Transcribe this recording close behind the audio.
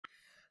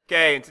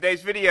Okay, in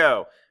today's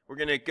video, we're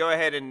going to go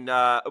ahead and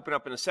open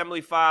up an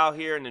assembly file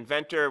here in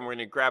Inventor, and we're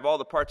going to grab all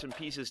the parts and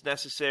pieces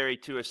necessary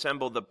to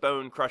assemble the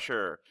bone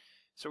crusher.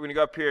 So we're going to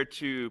go up here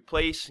to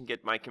place and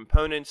get my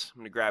components. I'm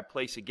going to grab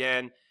place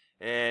again,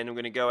 and I'm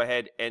going to go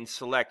ahead and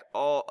select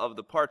all of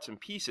the parts and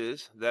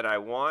pieces that I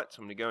want.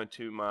 So I'm going to go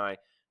into my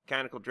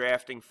mechanical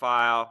drafting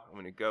file. I'm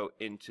going to go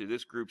into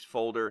this group's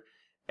folder,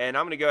 and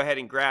I'm going to go ahead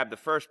and grab the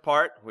first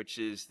part, which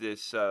is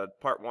this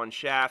part 1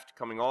 shaft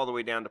coming all the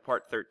way down to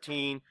part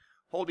 13.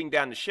 Holding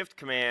down the shift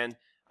command,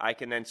 I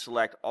can then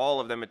select all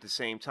of them at the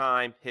same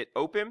time, hit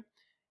open,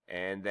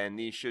 and then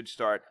these should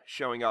start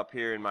showing up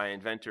here in my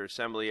Inventor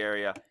assembly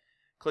area.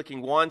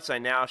 Clicking once, I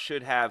now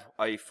should have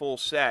a full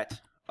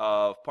set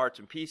of parts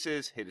and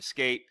pieces, hit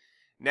escape.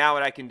 Now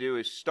what I can do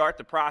is start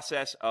the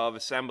process of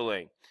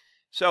assembling.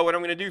 So what I'm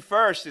going to do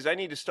first is I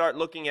need to start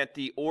looking at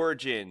the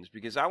origins,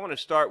 because I want to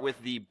start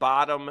with the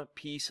bottom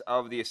piece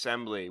of the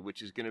assembly,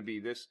 which is going to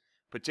be this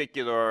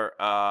particular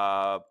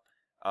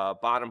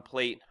bottom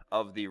plate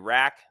of the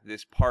rack.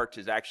 This part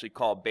is actually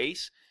called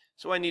base.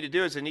 So what I need to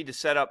do is I need to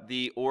set up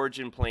the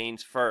origin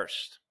planes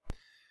first.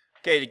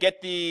 Okay, to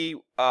get the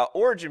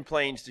origin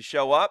planes to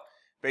show up,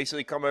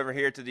 basically come over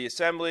here to the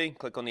assembly,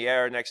 click on the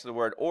arrow next to the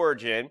word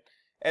origin,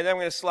 and then I'm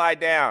going to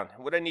slide down.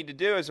 What I need to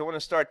do is I want to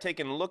start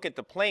taking a look at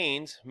the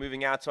planes,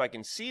 moving out so I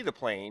can see the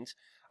planes.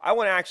 I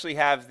want to actually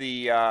have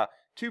the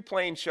two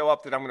planes show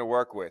up that I'm going to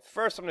work with.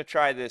 First, I'm going to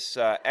try this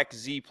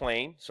XZ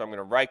plane. So I'm going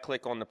to right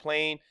click on the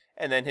plane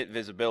and then hit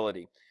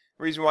visibility.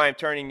 The reason why I'm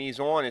turning these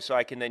on is so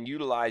I can then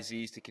utilize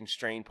these to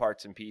constrain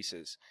parts and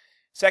pieces.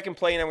 Second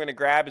plane I'm going to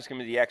grab is going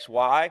to be the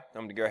XY. I'm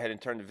going to go ahead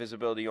and turn the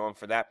visibility on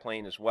for that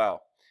plane as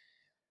well.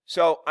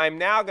 So I'm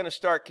now going to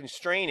start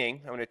constraining.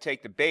 I'm going to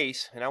take the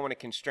base and I want to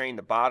constrain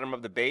the bottom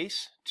of the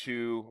base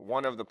to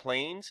one of the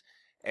planes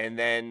and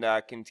then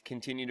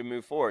continue to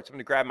move forward. So I'm going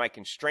to grab my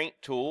constraint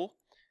tool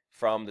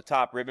from the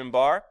top ribbon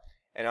bar,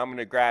 and I'm going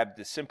to grab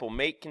the simple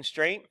mate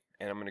constraint,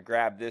 and I'm going to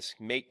grab this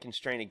mate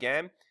constraint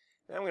again.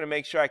 And I'm going to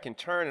make sure I can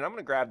turn, and I'm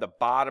going to grab the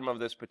bottom of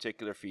this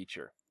particular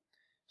feature.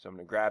 So I'm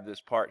going to grab this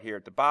part here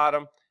at the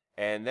bottom,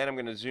 and then I'm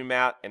going to zoom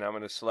out, and I'm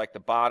going to select the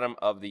bottom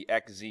of the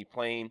XZ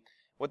plane.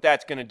 What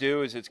that's going to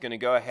do is it's going to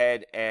go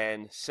ahead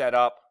and set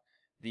up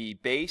the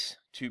base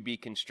to be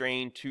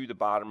constrained to the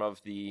bottom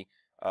of the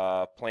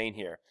plane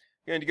here.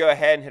 I'm going to go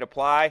ahead and hit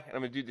apply, and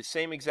I'm going to do the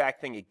same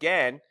exact thing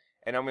again,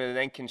 and I'm going to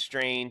then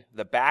constrain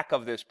the back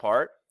of this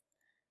part.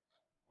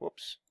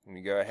 Whoops. I'm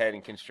going to go ahead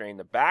and constrain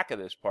the back of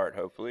this part,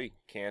 hopefully.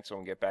 Cancel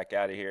and get back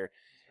out of here.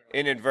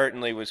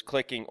 Inadvertently was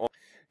clicking on.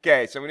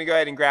 Okay, so I'm going to go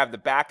ahead and grab the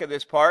back of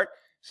this part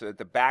so that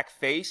the back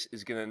face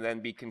is going to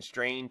then be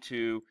constrained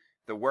to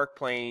the work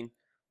plane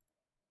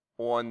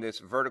on this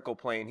vertical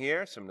plane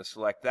here. So I'm going to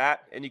select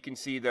that, and you can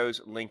see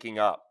those linking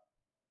up.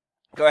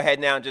 Go ahead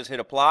now and just hit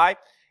apply,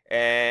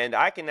 and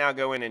I can now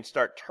go in and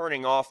start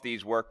turning off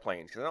these work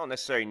planes because I don't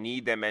necessarily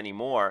need them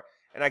anymore.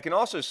 And I can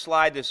also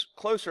slide this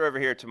closer over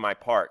here to my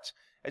parts.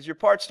 As your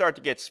parts start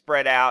to get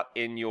spread out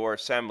in your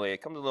assembly,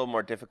 it becomes a little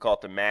more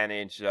difficult to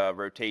manage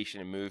rotation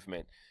and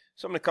movement.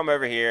 So I'm going to come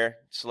over here,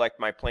 select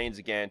my planes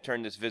again,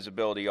 turn this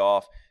visibility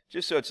off,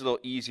 just so it's a little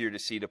easier to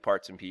see the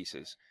parts and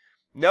pieces.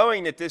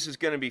 Knowing that this is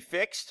going to be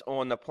fixed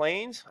on the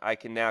planes, I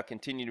can now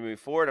continue to move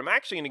forward. I'm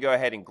actually going to go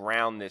ahead and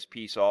ground this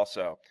piece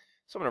also.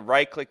 So I'm going to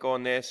right click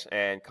on this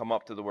and come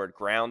up to the word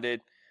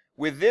grounded.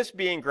 With this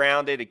being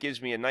grounded, it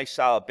gives me a nice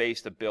solid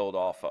base to build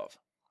off of.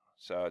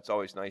 So it's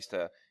always nice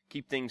to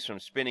keep things from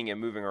spinning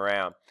and moving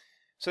around.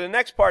 So the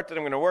next part that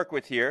I'm going to work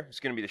with here is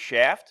going to be the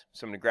shaft.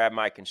 So I'm going to grab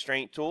my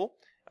constraint tool.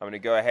 I'm going to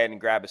go ahead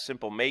and grab a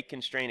simple mate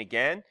constraint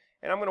again.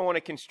 And I'm going to want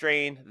to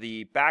constrain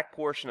the back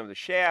portion of the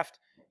shaft,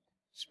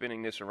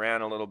 spinning this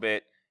around a little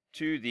bit,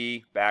 to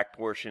the back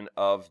portion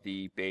of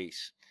the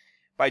base.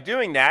 By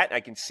doing that,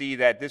 I can see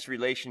that this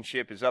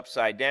relationship is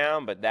upside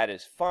down, but that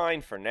is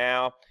fine for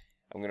now.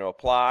 I'm going to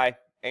apply.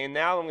 And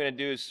now what I'm going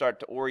to do is start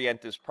to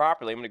orient this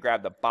properly. I'm going to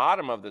grab the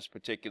bottom of this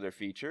particular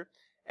feature,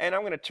 and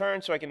I'm going to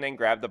turn so I can then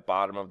grab the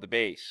bottom of the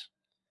base.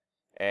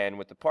 And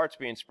with the parts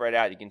being spread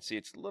out, you can see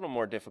it's a little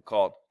more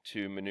difficult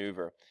to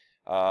maneuver.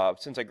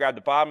 Since I grabbed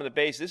the bottom of the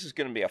base, this is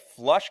going to be a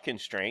flush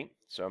constraint.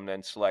 So I'm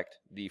going to select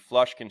the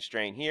flush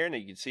constraint here, and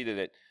you can see that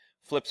it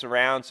flips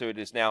around so it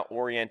is now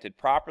oriented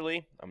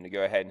properly. I'm going to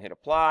go ahead and hit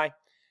apply.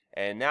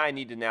 And now I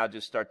need to now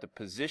just start the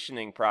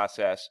positioning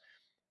process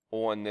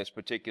on this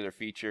particular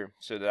feature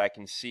so that I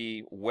can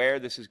see where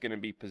this is going to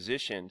be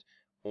positioned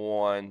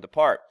on the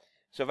part.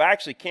 So if I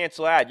actually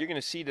cancel out, you're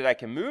going to see that I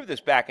can move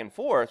this back and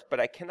forth, but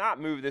I cannot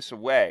move this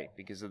away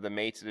because of the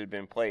mates that have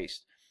been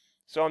placed.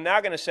 So I'm now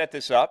going to set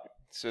this up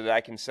so that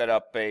I can set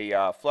up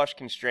a flush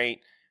constraint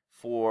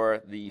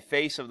for the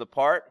face of the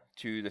part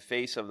to the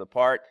face of the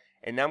part,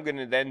 and I'm going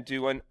to then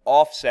do an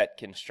offset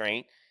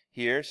constraint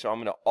here. So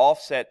I'm going to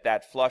offset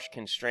that flush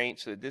constraint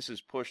so that this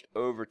is pushed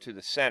over to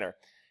the center.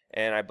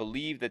 And I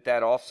believe that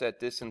that offset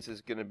distance is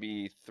going to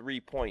be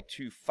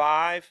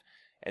 3.25,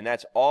 and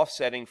that's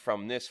offsetting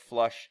from this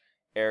flush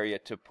area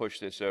to push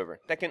this over.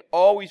 That can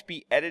always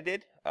be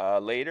edited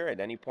later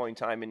at any point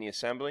in time in the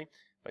assembly,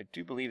 I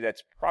do believe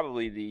that's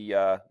probably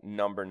the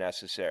number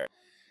necessary.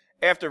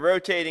 After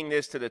rotating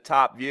this to the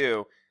top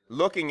view,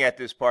 looking at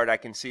this part, I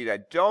can see that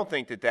I don't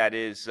think that that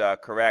is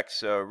correct.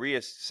 So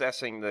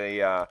reassessing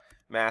the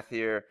math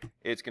here,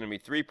 it's going to be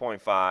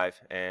 3.5,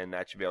 and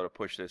that should be able to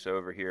push this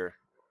over here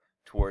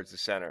towards the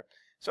center.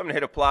 So I'm going to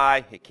hit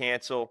apply, hit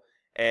cancel,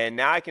 and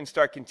now I can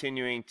start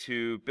continuing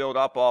to build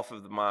up off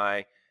of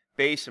my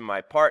base and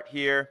my part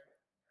here.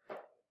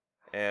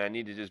 And I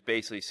need to just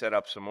basically set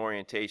up some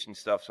orientation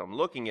stuff so I'm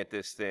looking at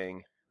this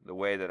thing the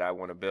way that I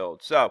want to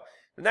build. So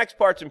the next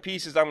parts and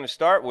pieces I'm going to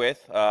start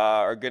with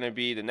are going to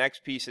be the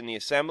next piece in the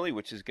assembly,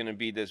 which is going to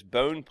be this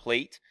bone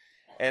plate.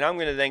 And I'm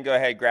going to then go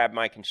ahead and grab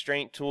my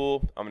constraint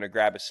tool. I'm going to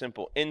grab a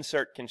simple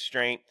insert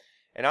constraint,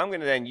 and I'm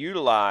going to then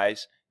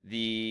utilize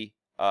the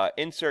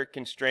insert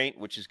constraint,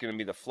 which is going to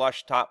be the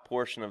flush top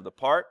portion of the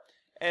part,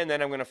 and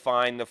then I'm going to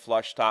find the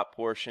flush top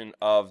portion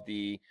of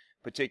the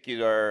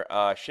particular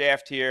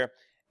shaft here,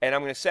 and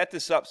I'm going to set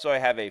this up so I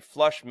have a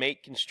flush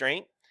mate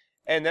constraint,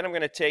 and then I'm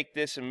going to take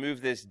this and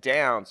move this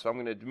down. So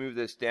I'm going to move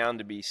this down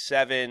to be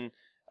 7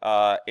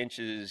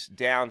 inches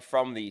down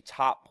from the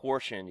top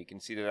portion. You can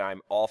see that I'm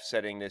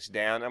offsetting this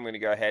down. I'm going to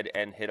go ahead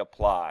and hit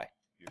apply.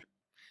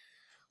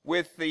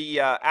 With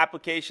the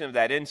application of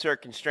that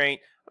insert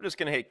constraint, I'm just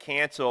going to hit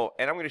cancel,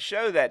 and I'm going to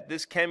show that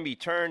this can be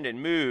turned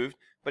and moved,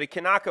 but it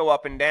cannot go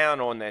up and down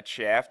on that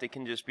shaft. It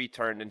can just be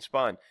turned and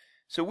spun.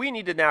 So we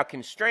need to now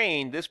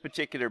constrain this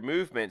particular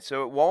movement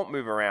so it won't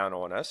move around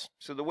on us.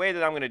 So the way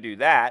that I'm going to do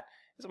that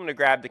is I'm going to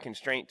grab the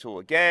constraint tool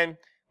again.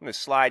 I'm going to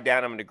slide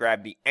down. I'm going to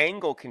grab the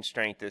angle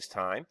constraint this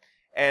time,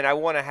 and I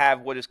want to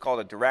have what is called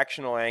a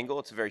directional angle.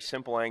 It's a very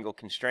simple angle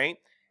constraint,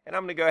 and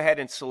I'm going to go ahead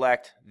and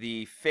select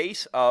the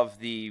face of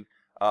the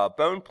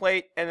bone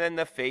plate and then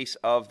the face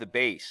of the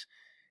base.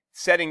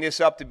 Setting this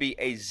up to be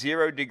a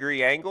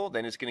 0-degree angle,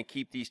 then it's going to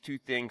keep these two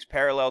things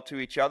parallel to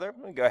each other.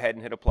 I'm going to go ahead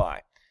and hit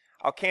apply.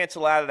 I'll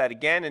cancel out of that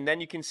again, and then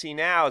you can see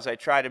now as I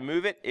try to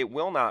move it, it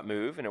will not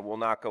move and it will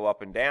not go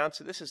up and down.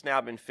 So this has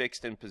now been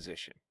fixed in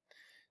position.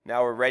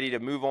 Now we're ready to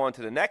move on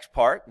to the next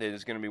part that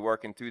is going to be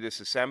working through this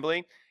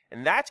assembly,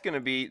 and that's going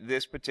to be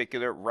this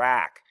particular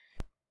rack.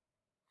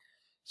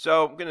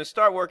 So I'm going to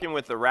start working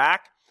with the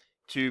rack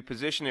to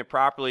position it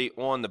properly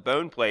on the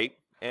bone plate.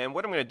 And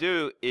what I'm going to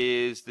do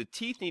is the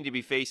teeth need to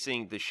be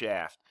facing the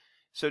shaft.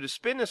 So to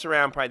spin this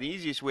around, probably the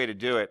easiest way to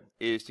do it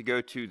is to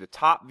go to the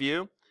top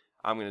view.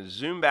 I'm going to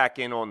zoom back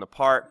in on the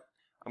part.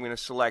 I'm going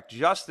to select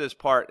just this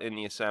part in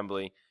the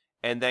assembly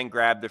and then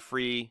grab the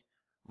free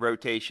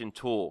rotation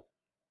tool.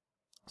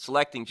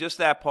 Selecting just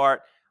that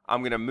part,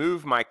 I'm going to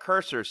move my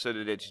cursor so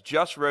that it's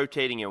just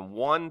rotating in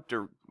one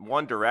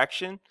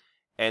direction,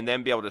 and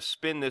then be able to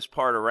spin this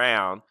part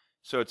around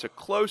so it's a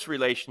close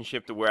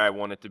relationship to where I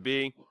want it to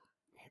be.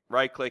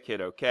 Right click,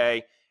 hit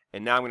OK,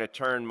 and now I'm going to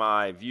turn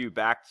my view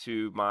back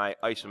to my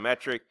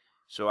isometric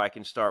so I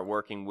can start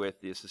working with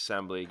this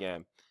assembly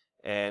again.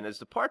 And as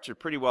the parts are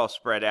pretty well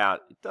spread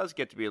out, it does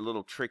get to be a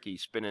little tricky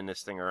spinning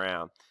this thing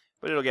around,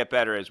 but it'll get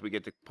better as we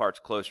get the parts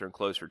closer and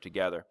closer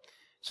together.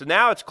 So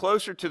now it's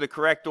closer to the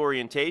correct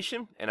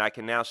orientation, and I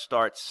can now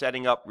start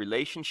setting up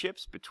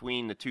relationships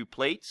between the two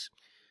plates.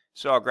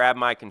 So I'll grab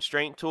my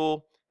constraint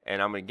tool,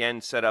 and I'm going to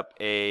again set up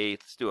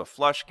let's do a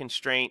flush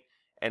constraint.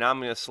 And I'm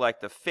going to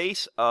select the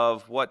face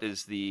of what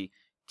is the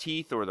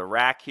teeth or the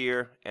rack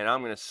here, and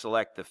I'm going to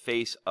select the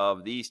face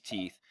of these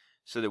teeth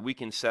so that we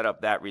can set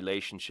up that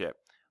relationship.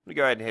 I'm going to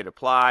go ahead and hit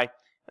apply.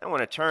 I want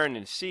to turn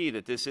and see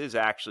that this is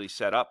actually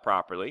set up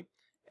properly,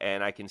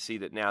 and I can see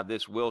that now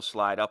this will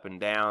slide up and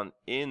down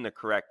in the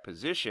correct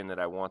position that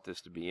I want this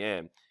to be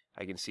in.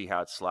 I can see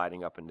how it's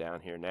sliding up and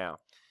down here now.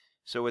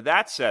 So with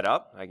that set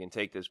up, I can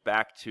take this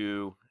back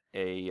to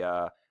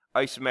a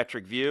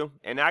isometric view,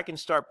 and I can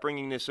start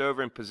bringing this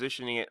over and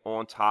positioning it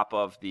on top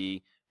of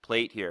the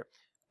plate here.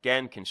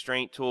 Again,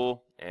 constraint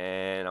tool,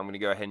 and I'm going to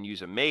go ahead and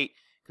use a mate,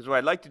 because what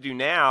I'd like to do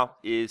now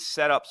is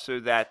set up so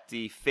that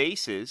the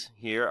faces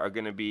here are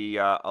going to be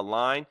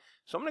aligned.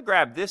 So I'm going to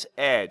grab this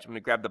edge. I'm going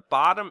to grab the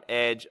bottom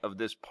edge of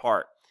this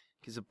part,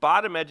 because the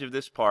bottom edge of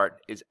this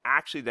part is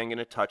actually then going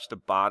to touch the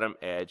bottom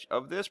edge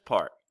of this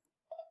part.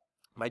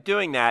 By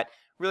doing that,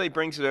 really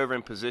brings it over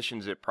and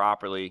positions it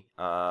properly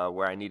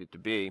where I need it to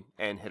be,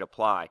 and hit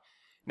apply.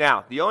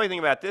 Now, the only thing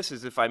about this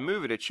is if I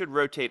move it, it should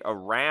rotate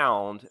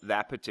around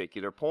that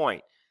particular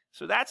point.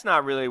 So that's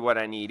not really what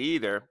I need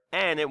either,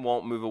 and it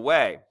won't move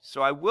away.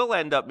 So I will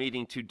end up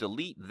needing to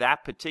delete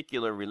that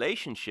particular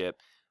relationship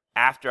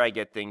after I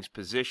get things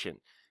positioned.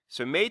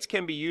 So mates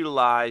can be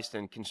utilized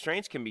and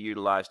constraints can be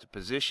utilized to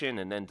position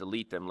and then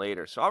delete them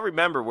later. So I'll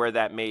remember where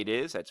that mate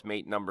is. That's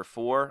mate number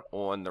 4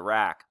 on the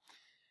rack.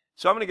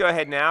 So I'm going to go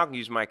ahead now and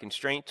use my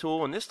constraint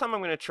tool, and this time I'm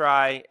going to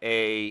try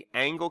an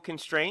angle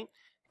constraint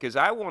because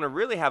I want to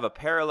really have a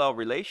parallel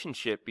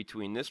relationship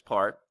between this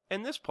part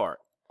and this part.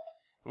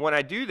 And when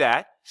I do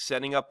that,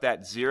 setting up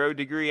that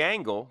 0-degree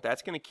angle,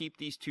 that's going to keep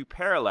these two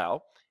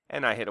parallel,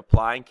 and I hit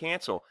apply and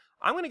cancel.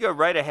 I'm going to go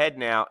right ahead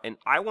now, and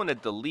I want to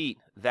delete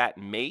that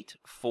mate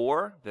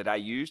 4 that I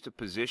used to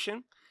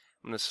position.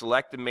 I'm going to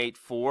select the mate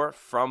 4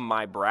 from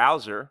my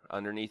browser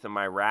underneath of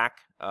my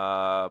rack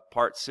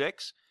part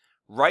 6,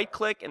 right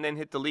click and then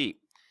hit delete.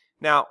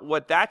 Now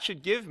what that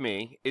should give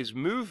me is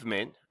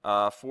movement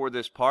for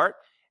this part,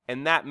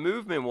 and that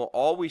movement will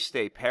always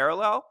stay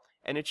parallel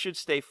and it should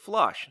stay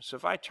flush. So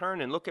if I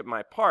turn and look at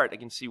my part, I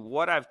can see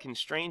what I've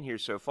constrained here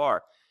so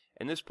far,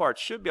 and this part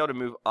should be able to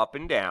move up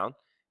and down,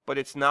 but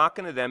it's not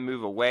going to then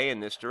move away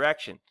in this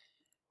direction.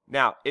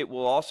 Now it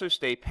will also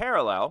stay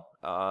parallel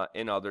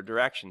in other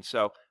directions.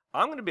 So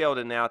I'm going to be able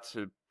to now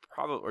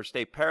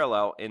stay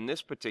parallel in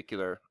this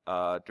particular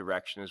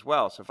direction as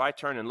well. So if I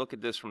turn and look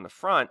at this from the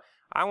front,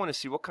 I want to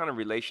see what kind of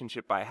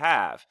relationship I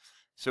have.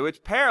 So it's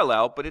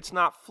parallel, but it's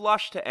not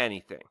flush to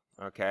anything.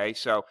 Okay,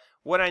 so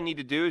what I need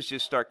to do is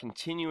just start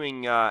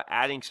continuing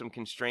adding some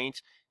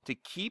constraints to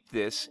keep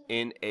this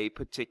in a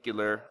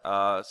particular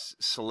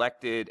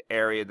selected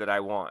area that I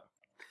want.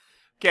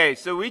 Okay,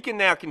 so we can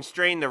now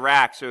constrain the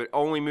rack so it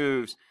only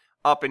moves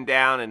up and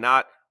down and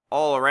not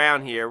all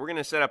around here. We're going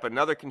to set up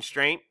another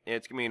constraint, and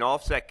it's going to be an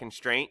offset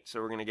constraint.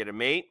 So we're going to get a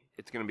mate,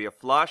 it's going to be a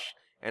flush,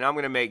 and I'm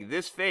going to make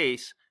this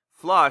face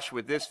flush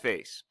with this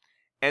face.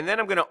 And then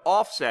I'm going to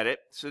offset it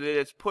so that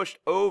it's pushed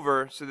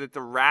over so that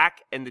the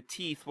rack and the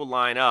teeth will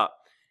line up.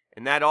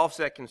 And that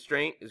offset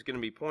constraint is going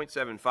to be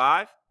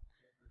 0.75.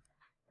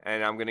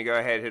 And I'm going to go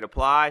ahead and hit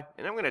apply.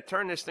 And I'm going to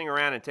turn this thing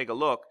around and take a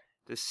look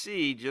to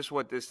see just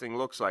what this thing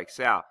looks like.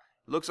 So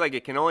it looks like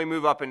it can only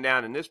move up and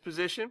down in this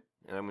position.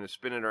 And I'm going to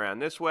spin it around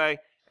this way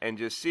and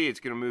just see it's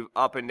going to move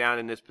up and down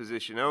in this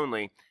position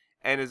only.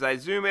 And as I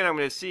zoom in, I'm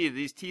going to see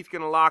these teeth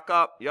going to lock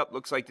up. Yep,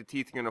 looks like the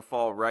teeth are going to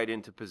fall right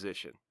into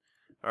position.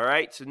 All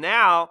right, so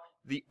now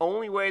the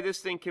only way this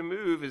thing can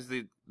move is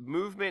the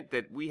movement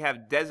that we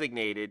have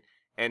designated,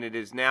 and it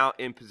is now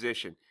in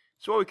position.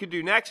 So what we could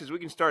do next is we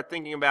can start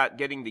thinking about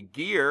getting the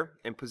gear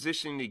and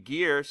positioning the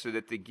gear so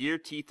that the gear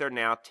teeth are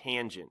now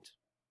tangent.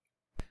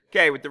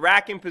 Okay, with the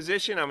rack in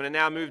position, I'm going to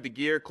now move the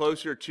gear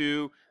closer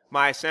to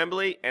my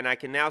assembly, and I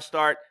can now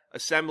start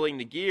assembling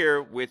the gear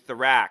with the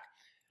rack.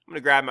 I'm going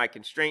to grab my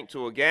constraint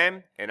tool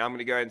again, and I'm going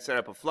to go ahead and set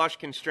up a flush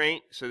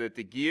constraint so that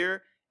the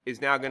gear is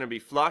now going to be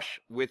flush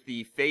with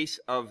the face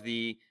of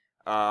the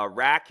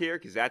rack here,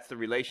 because that's the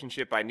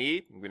relationship I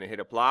need. I'm going to hit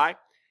apply,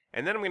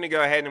 and then I'm going to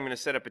go ahead and I'm going to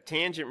set up a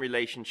tangent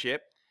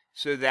relationship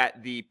so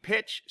that the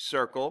pitch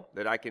circle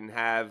that I can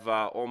have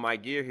on my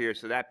gear here,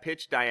 so that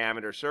pitch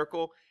diameter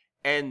circle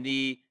and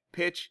the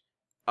pitch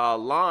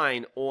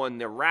line on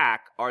the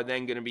rack are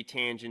then going to be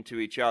tangent to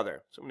each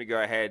other. So I'm going to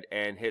go ahead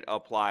and hit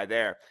apply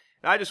there.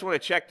 Now I just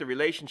want to check the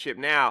relationship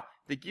now.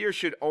 The gear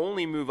should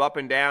only move up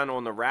and down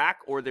on the rack,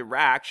 or the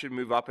rack should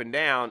move up and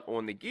down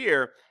on the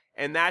gear,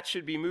 and that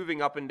should be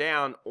moving up and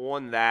down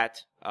on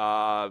that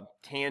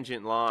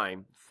tangent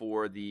line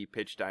for the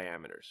pitch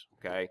diameters.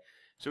 Okay,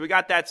 so we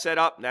got that set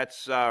up.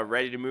 That's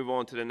ready to move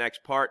on to the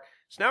next part.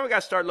 So now we got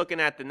to start looking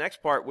at the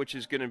next part, which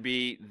is going to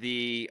be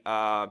the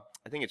I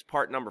think it's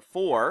part number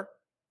 4.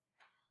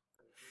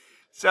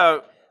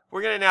 So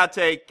we're going to now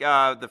take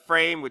the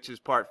frame, which is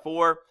part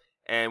 4,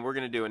 and we're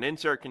going to do an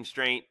insert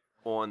constraint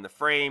on the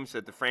frame so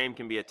that the frame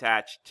can be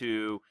attached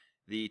to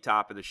the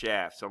top of the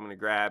shaft. So I'm going to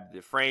grab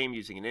the frame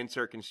using an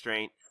insert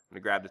constraint. I'm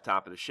going to grab the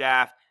top of the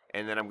shaft,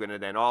 and then I'm going to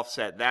then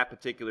offset that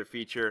particular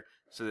feature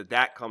so that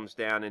that comes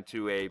down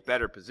into a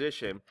better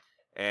position.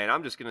 And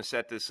I'm just going to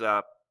set this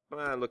up.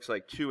 Well, it looks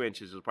like 2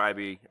 inches will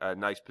probably be a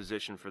nice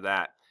position for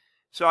that.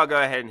 So I'll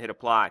go ahead and hit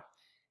apply,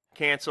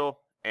 cancel,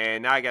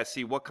 and now I got to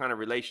see what kind of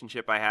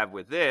relationship I have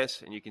with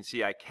this. And you can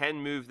see I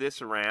can move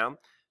this around.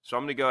 So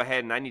I'm going to go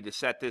ahead and I need to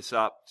set this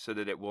up so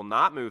that it will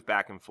not move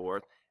back and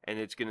forth, and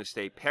it's going to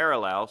stay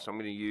parallel. So I'm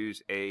going to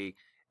use a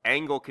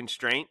angle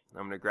constraint.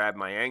 I'm going to grab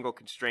my angle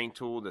constraint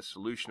tool, the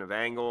solution of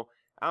angle.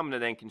 I'm going to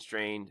then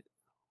constrain,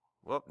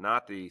 well,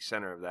 not the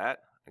center of that.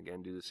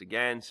 Again, do this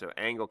again. So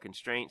angle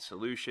constraint,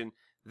 solution,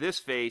 this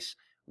face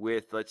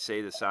with, let's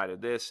say, the side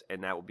of this,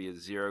 and that will be a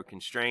 0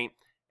 constraint,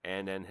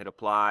 and then hit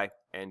apply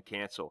and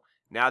cancel.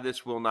 Now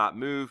this will not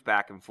move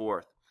back and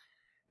forth.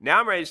 Now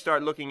I'm ready to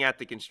start looking at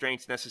the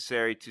constraints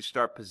necessary to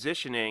start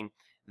positioning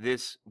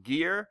this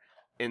gear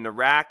in the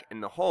rack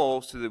and the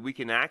hole so that we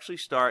can actually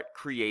start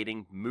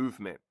creating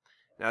movement.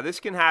 Now this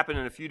can happen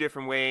in a few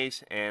different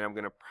ways, and I'm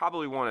going to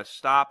probably want to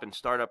stop and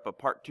start up a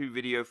part 2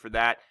 video for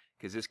that,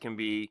 because this can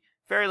be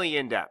fairly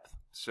in-depth.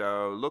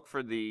 So look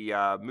for the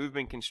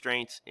movement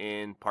constraints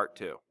in part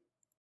 2.